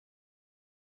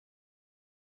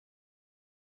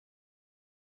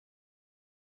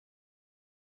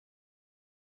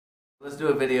Let's do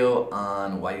a video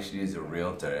on why you should use a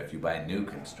realtor if you buy new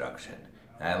construction.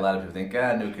 And a lot of people think,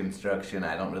 new construction,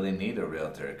 I don't really need a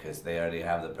realtor because they already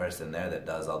have the person there that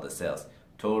does all the sales.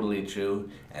 Totally true,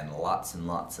 and lots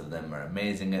of them are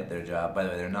amazing at their job. By the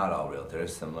way, they're not all realtors.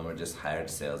 Some of them are just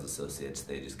hired sales associates.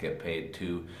 They just get paid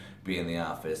to be in the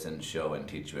office and show and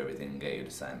teach you everything and get you to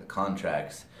sign the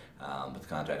contracts. But the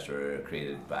contracts were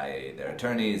created by their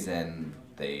attorneys and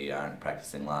they aren't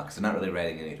practicing law because they're not really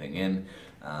writing anything in.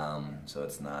 So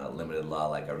it's not a limited law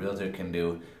like a realtor can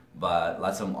do. But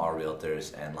lots of them are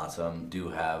realtors and lots of them do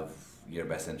have your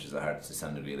best interests at heart to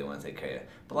some degree. They want to take care of you.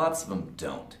 But lots of them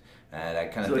don't. And I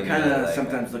kind of think like,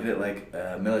 sometimes look at it like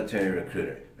a military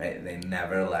recruiter, right? They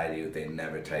never lie to you. They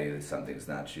never tell you that something's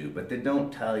not true, but they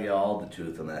don't tell you all the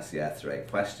truth unless you ask the right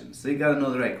questions. So you got to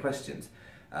know the right questions.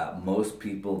 Most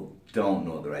people don't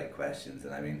know the right questions,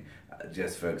 and I mean,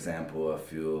 just for example, a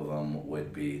few of them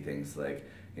would be things like,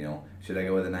 you know, should I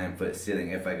go with a 9-foot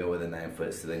ceiling? If I go with a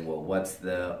 9-foot ceiling, well, what's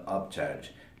the upcharge?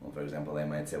 Well, for example, they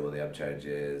might say, well, the upcharge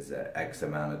is X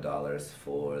amount of dollars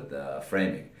for the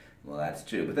framing. Well, that's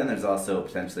true, but then there's also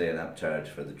potentially an upcharge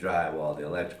for the drywall, the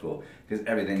electrical, because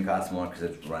everything costs more because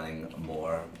it's running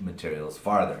more materials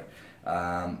farther.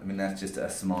 I mean, that's just a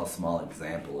small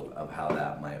example of how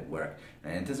that might work.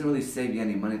 And it doesn't really save you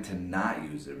any money to not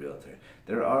use a realtor.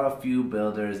 There are a few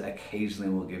builders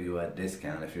occasionally will give you a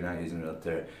discount if you're not using a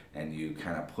realtor and you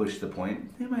kind of push the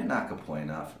point. They might knock a point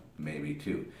off, maybe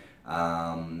two.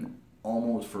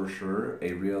 Almost for sure,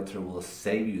 a realtor will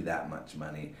save you that much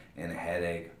money in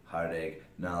headache, heartache,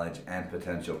 knowledge, and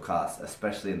potential costs,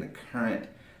 especially in the current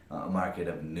market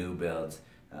of new builds,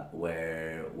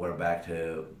 where we're back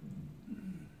to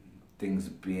things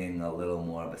being a little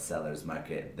more of a seller's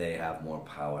market. They have more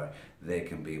power, they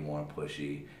can be more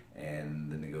pushy,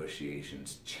 and the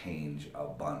negotiations change a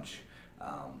bunch.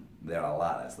 They're a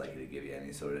lot less likely to give you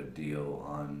any sort of deal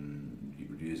on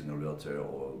using a realtor,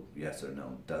 or yes or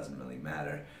no, doesn't really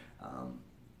matter.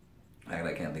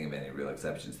 I can't think of any real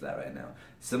exceptions to that right now.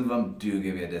 Some of them do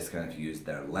give you a discount if you use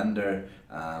their lender.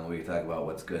 We can talk about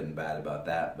what's good and bad about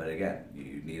that, but again,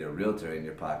 you need a realtor in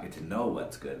your pocket to know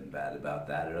what's good and bad about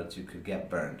that, or else you could get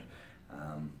burned.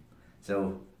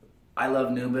 So I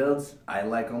love new builds. I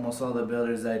like almost all the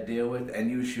builders I deal with, and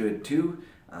you should too.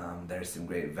 There's some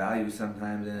great value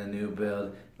sometimes in a new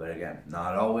build, but again,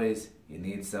 not always. You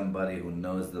need somebody who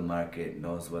knows the market,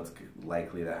 knows what's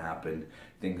likely to happen,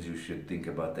 things you should think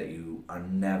about that you are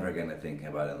never going to think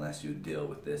about unless you deal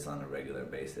with this on a regular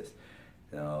basis.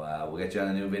 So we'll get you on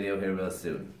a new video here real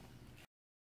soon.